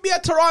comes. Might be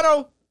at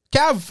Toronto.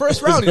 Cav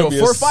first round,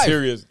 4-5.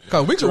 Serious.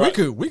 We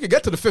could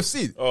get to the 5th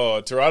seed. Oh,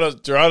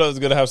 Toronto's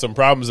gonna have some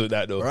problems with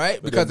that though, right?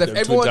 Because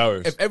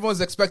if everyone's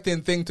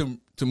expecting thing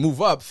to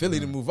move up, Philly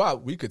to move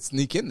up, we could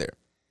sneak in there.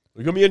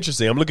 It's gonna be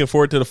interesting. I'm looking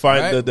forward to the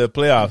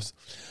playoffs.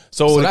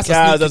 So the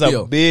Cavs,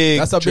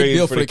 that's a big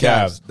deal for the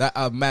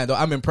Cavs. Man,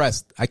 I'm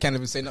impressed. I can't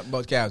even say nothing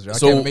about Cavs. I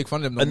can't even make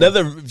fun of them.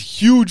 Another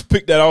huge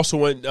pick that also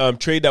went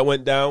trade that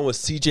went down was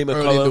CJ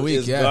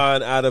McCollum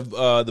gone out of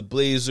the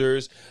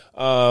Blazers.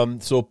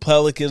 So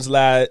Pelicans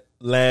land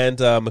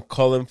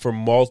McCollum for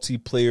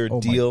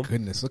multiplayer deal. Oh my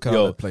goodness, look at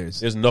all the players.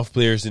 There's enough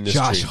players in this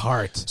trade. Josh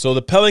Hart. So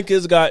the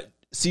Pelicans got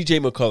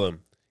CJ McCollum,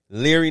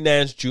 Larry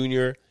Nance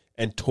Jr.,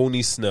 and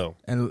Tony Snell.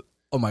 And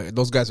oh my,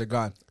 those guys are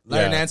gone.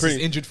 Larry Nance is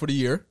injured for the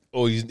year.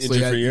 Oh, he's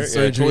injured for a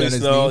year. Tony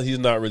Snell, he's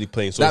not really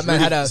playing. So that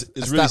man had a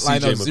stat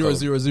line of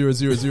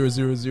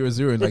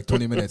 0.0000000 in like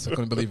 20 minutes. I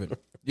couldn't believe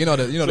it. You know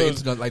the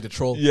internet like the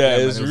troll. Yeah,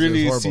 it's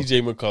really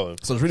CJ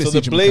McCollum. So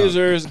the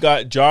Blazers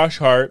got Josh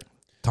Hart,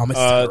 Thomas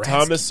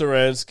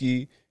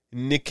Saransky,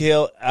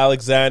 Nickeil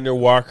Alexander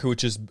Walker,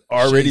 which has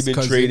already been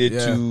traded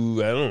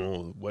to I don't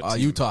know what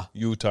team?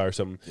 Utah or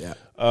something.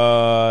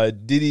 Yeah.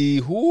 Diddy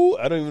who?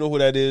 I don't even know who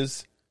that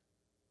is.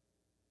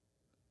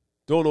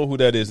 Don't know who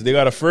that is. They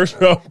got a first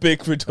round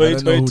pick for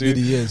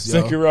 2022.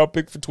 Second round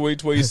pick for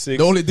 2026.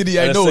 The only Diddy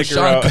I know is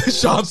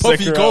Sean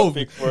Puffy Cove.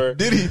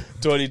 Diddy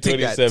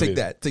 2027.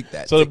 Take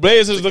that. So the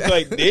Blazers look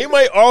like they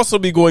might also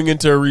be going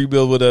into a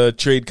rebuild with a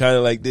trade kind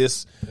of like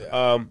this.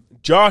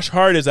 Josh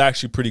Hart is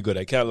actually pretty good.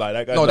 I can't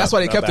lie. That's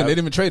why they kept him. They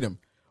didn't even trade him.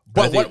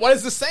 But what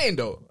is this saying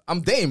though?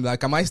 I'm Dame.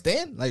 Like, am I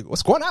staying? Like,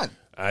 what's going on?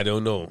 I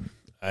don't know.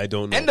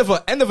 End of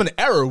an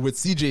era with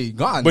CJ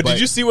gone. But did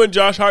you see when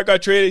Josh Hart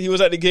got traded? He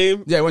was at the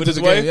game. Yeah, went with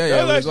to his the wife. game.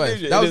 Yeah, with his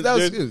wife. That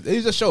was good.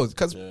 It just shows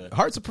because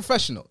Hart's a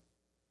professional.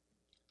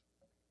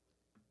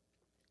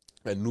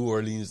 And New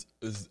Orleans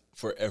is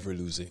forever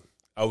losing.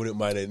 I wouldn't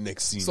mind that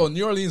next season. So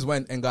New Orleans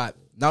went and got.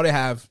 Now they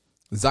have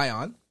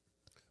Zion,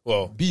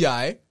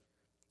 Bi,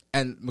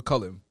 and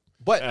McCollum.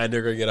 And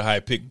they're gonna get a high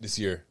pick this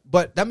year.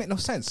 But that made no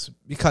sense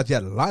because you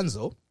had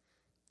Lonzo,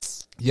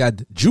 you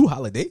had Jrue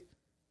Holiday,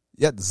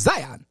 you had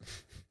Zion.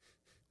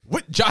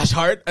 With Josh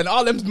Hart and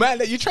all them man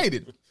that you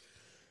traded.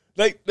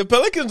 Like, the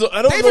Pelicans,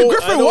 I don't know. David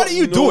Griffin, what are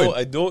you doing?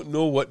 I don't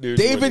know what they're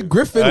doing. David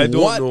Griffin,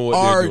 what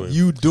are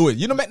you doing?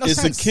 You don't make no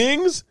sense. It's the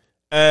Kings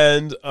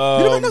and... you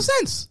don't make no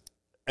sense.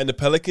 And the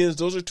Pelicans,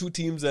 those are two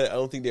teams that I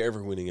don't think they're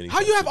ever winning anything.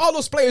 How you have all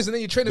those players and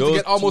then you trade them to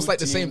get almost like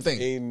the same thing?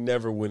 Ain't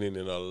never winning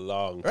in a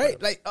long time.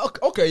 Right? Like,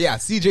 okay, yeah,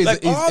 CJ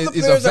like, all the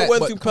players that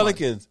went through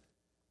Pelicans,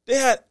 they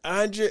had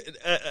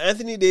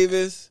Anthony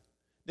Davis,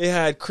 they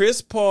had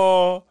Chris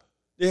Paul...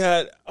 They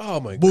had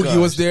Boogie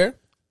was there.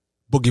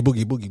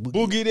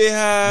 Boogie. They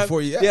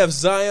have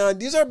Zion.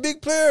 These are big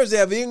players. They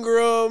have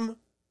Ingram.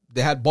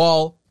 They had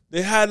Ball.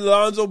 They had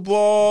Lonzo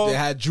Ball. They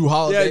had Jrue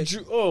Holiday.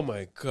 Oh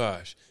my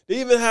gosh.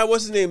 They even had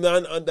what's his name?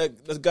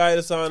 The guy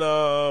that's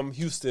on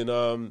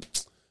Houston.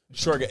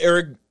 Short guy,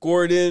 Eric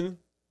Gordon.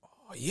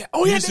 He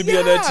used to be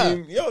on that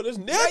team. Yo, they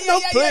have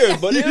enough players,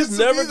 but they just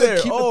never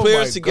could keep the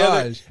players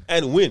together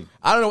and win.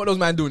 I don't know what those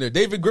men doing there.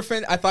 David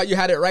Griffin, I thought you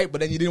had it right,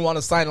 but then you didn't want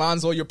to sign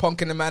Lonzo. You're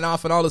punking the man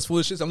off and all this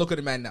foolishness. And look at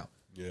the man now.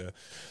 Yeah.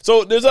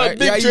 So there's a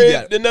big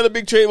trade, another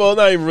big trade. Well,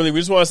 not even really. We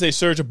just want to say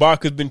Serge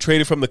Ibaka has been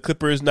traded from the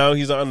Clippers. Now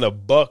he's on the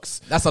Bucks.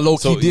 That's a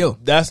low-key deal.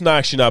 That's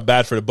actually not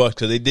bad for the Bucks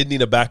because they did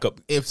need a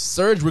backup. If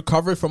Serge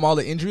recovered from all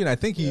the injury, and I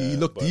think he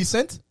looked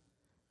decent.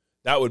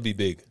 That would be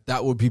big.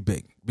 That would be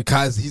big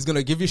because he's going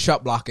to give you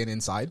shot blocking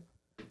inside.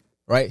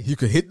 right? He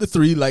could hit the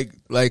three like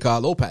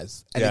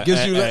Lopez, and it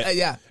gives you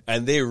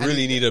And they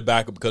really need a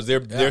backup because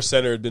their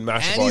center has been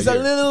mashed up. And he's a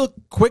little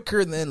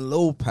quicker than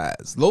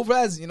Lopez.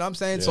 Lopez, you know what I'm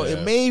saying? Yeah. So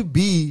it may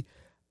be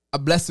a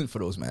blessing for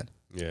those men.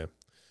 Yeah.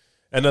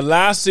 And the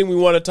last thing we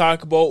want to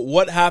talk about,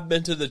 what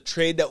happened to the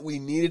trade that we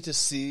needed to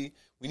see?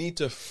 We need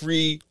to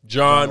free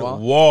John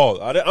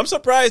Wall. I'm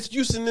surprised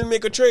Houston didn't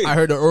make a trade. I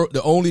heard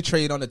the only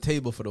trade on the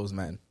table for those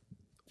men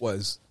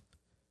was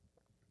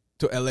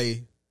to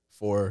LA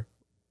for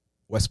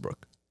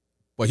Westbrook.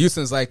 But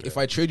Houston's like, if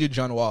I trade you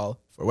John Wall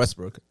for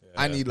Westbrook,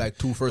 I need like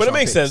 2 first. But it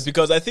makes sense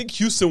because I think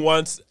Houston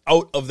wants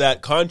out of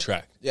that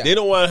contract. Yeah. They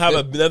don't want to have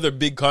another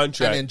big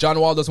contract. And then John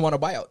Wall doesn't want to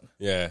buy out.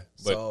 Yeah,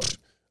 but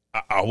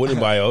I wouldn't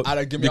buy out.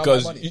 I'd give me all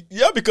my money.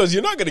 Because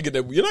you're not gonna get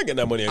that. You're not getting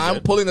that money again.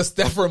 I'm pulling a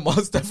Steph from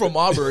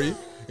Marbury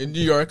in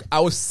New York.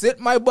 I will sit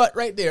my butt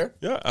right there.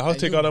 Yeah, I'll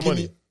take all that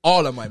money.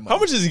 All of my money. How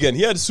much is he getting?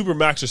 He had a super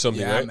max or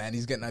something, right? Yeah, man,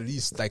 he's getting at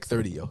least like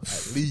 30, yo.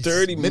 At least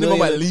 30 minimum,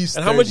 million. at least.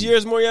 And 30. how much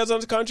years more he has on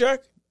his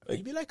contract?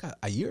 Maybe like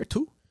a year or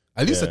 2.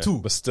 At least a 2.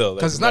 But still,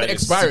 because it's not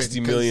expiring. 60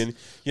 million.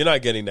 You're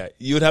not getting that.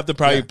 You would have to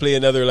probably play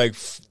another like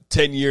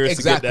 10 years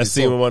to get that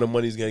same amount of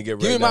money he's gonna get.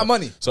 Give me my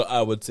money. So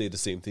I would say the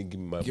same thing.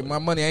 Give me my money. Give my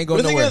money. I ain't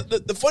going nowhere.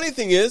 The funny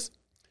thing is,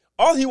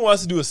 all he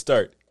wants to do is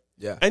start.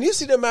 Yeah. And you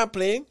see that man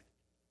playing,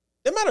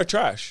 they man are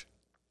trash.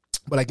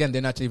 But again,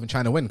 they're not even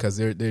trying to win because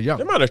they're young.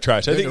 They man are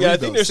trash. I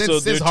think they're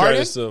still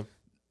Harden. So.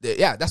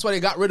 Yeah, that's why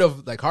they got rid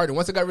of like Harden.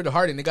 Once they got rid of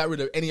Harden, they got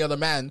rid of any other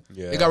man.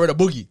 Yeah. They got rid of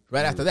Boogie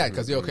right after that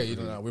because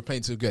we're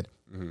playing too good.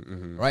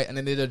 Right, and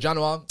then they did John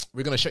Wall.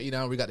 We're gonna shut you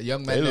down. We got the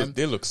young man.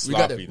 They look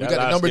sloppy. We got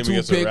the number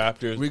 2 pick.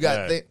 Raptors, we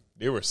got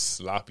they were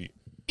sloppy.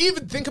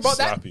 Even think about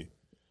that.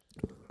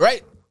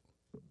 Right,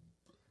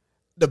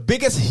 the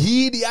biggest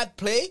idiot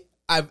play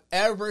I've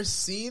ever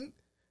seen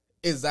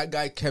is that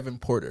guy Kevin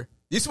Porter.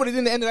 You see what he did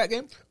in the end of that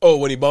game? Oh,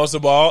 when he bounced the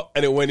ball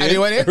and it went in.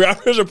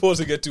 Raptors are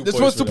supposed to get 2 points.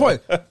 This was 2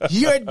 points.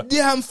 You're a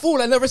damn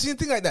fool. I never seen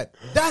anything like that.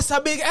 That's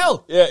a big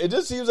L. Yeah, it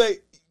just seems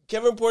like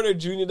Kevin Porter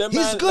Jr.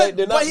 He's good,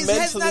 they're not but his mentally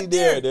head's not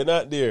there. They're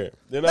not there.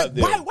 They're not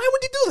there. Why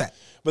would he do that?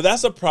 But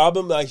that's a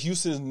problem. Like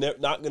Houston's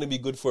not going to be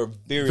good for a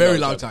very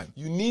long time.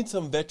 You need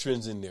some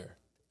veterans in there.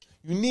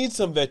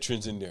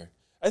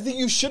 I think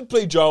you should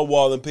play John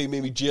Wall and pay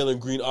maybe Jalen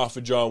Green off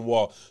of John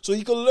Wall so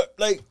he could look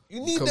like you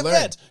need the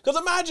vets. Because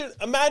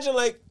imagine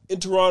like in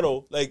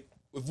Toronto, like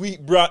if we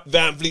brought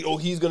Van Vliet,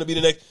 he's going to be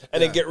the next,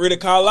 and then get rid of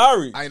Kyle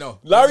Lowry. I know.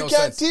 Lowry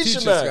can't teach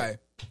him, man. Guy.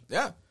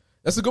 Yeah,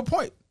 that's a good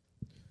point.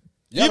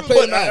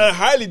 I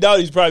highly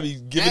doubt he's probably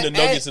giving the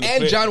Nuggets in the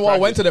And John Wall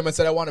went to them and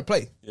said, I want to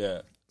play.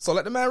 Yeah. So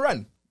let the man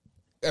run.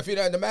 If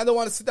the man don't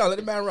want to sit down, let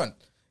the man run.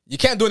 You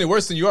can't do any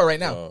worse than you are right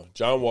now.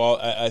 John Wall,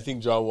 I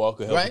think John Wall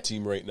could help the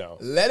team right now.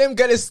 Let him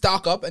get his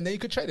stock up, and then you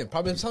could trade him.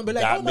 Probably somebody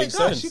like, oh my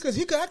gosh, he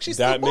could actually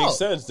still That makes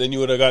sense. Then you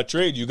would have got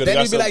trade. Then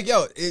you'd be like,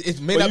 yo,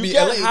 it may not be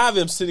LA. You can't have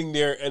him sitting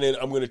there, and then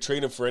I'm going to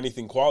trade him for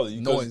anything quality.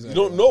 You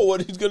don't know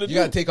what he's going to do. You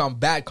got to take on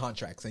bad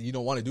contracts, and you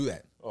don't want to do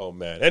that. Oh,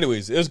 man.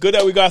 Anyways, it was good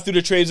that we got through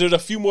the trades. There's a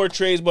few more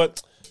trades,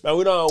 but man,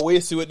 we don't want to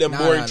waste it with them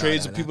boring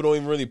trades that people don't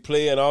even really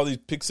play and all these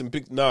picks.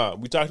 Nah,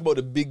 we talked about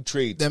the big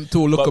trades. Them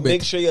two look a bit.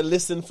 Make sure you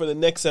listen for the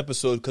next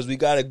episode because we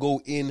got to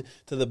go into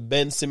the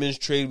Ben Simmons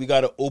trade. We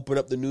got to open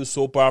up the new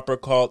soap opera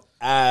called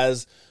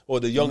The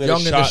Young and the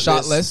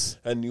Shotless.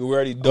 And you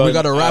already done. We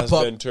got to wrap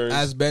up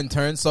As Ben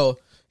Turns. So,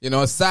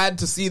 it's sad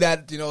to see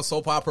that,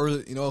 soap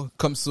opera,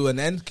 comes to an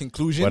end,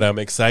 conclusion. But I'm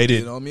excited.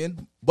 You know what I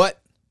mean? But,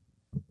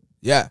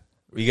 yeah.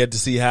 We get to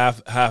see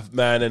half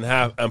man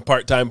and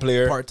part-time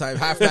player.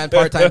 Half man,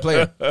 part-time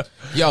player.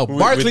 Yo,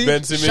 Barkley,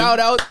 shout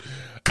out.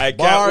 I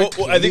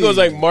think it was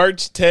like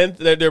March 10th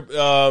that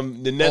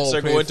the Nets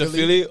are going to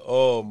Philly.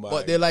 Oh, my God.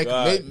 But they're like,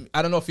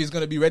 I don't know if he's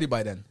going to be ready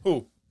by then.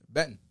 Who?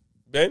 Ben?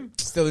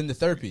 Still in the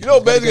therapy.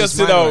 Ben's going to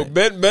sit out.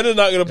 Ben is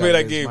not going to play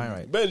that game.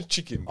 Ben's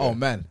chicken. Oh,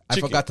 man. I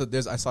forgot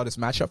I saw this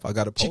matchup. I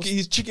got to post.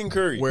 He's chicken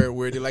curry.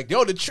 Where they're like,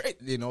 yo, the trade.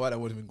 You know what? I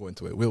wouldn't even go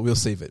into it. We'll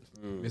save it.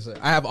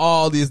 I have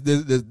all this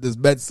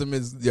Ben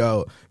Simmons,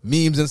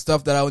 memes and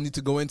stuff that I will need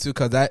to go into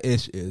because that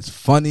ish is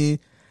funny.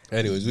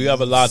 Anyways, we have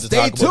a lot to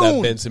talk about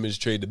that Ben Simmons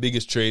trade, the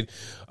biggest trade.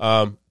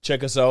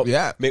 Check us out.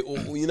 Yeah.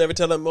 You never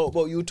tell them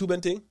about YouTube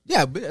and thing?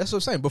 Yeah, that's what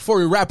I'm saying. Before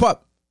we wrap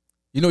up,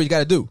 you know what you got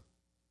to do.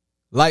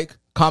 Like,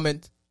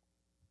 comment,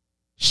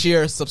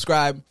 share,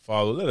 subscribe.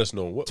 Follow. Let us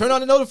know. Turn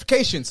on the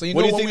notifications so you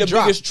know when we drop. What do you think the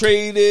biggest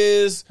trade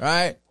is? All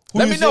right.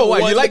 Let me know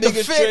what you like the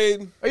fit. Trade?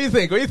 What do you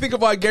think? What do you think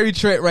about Gary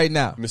Trent right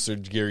now?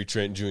 Mr. Gary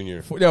Trent Jr.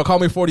 Call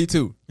me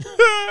 42.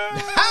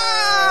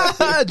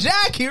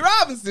 Jackie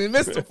Robinson,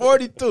 Mr.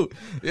 42.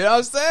 You know what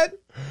I'm saying?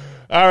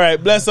 All right.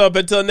 Bless up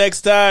until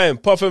next time.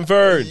 Puff and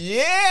Vern.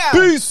 Yeah.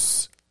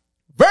 Peace.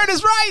 Vern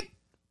is right.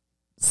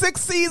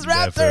 6 C's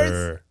Raptors.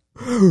 Never.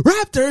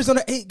 Raptors on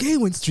an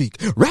 8-game win streak.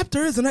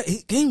 Raptors on an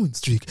 8-game win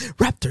streak.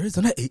 Raptors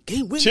on an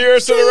 8-game win streak.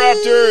 Cheers to the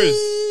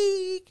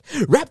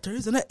Raptors.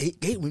 Raptors on an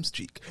 8-game win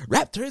streak.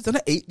 Raptors on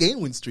an 8-game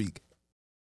win streak.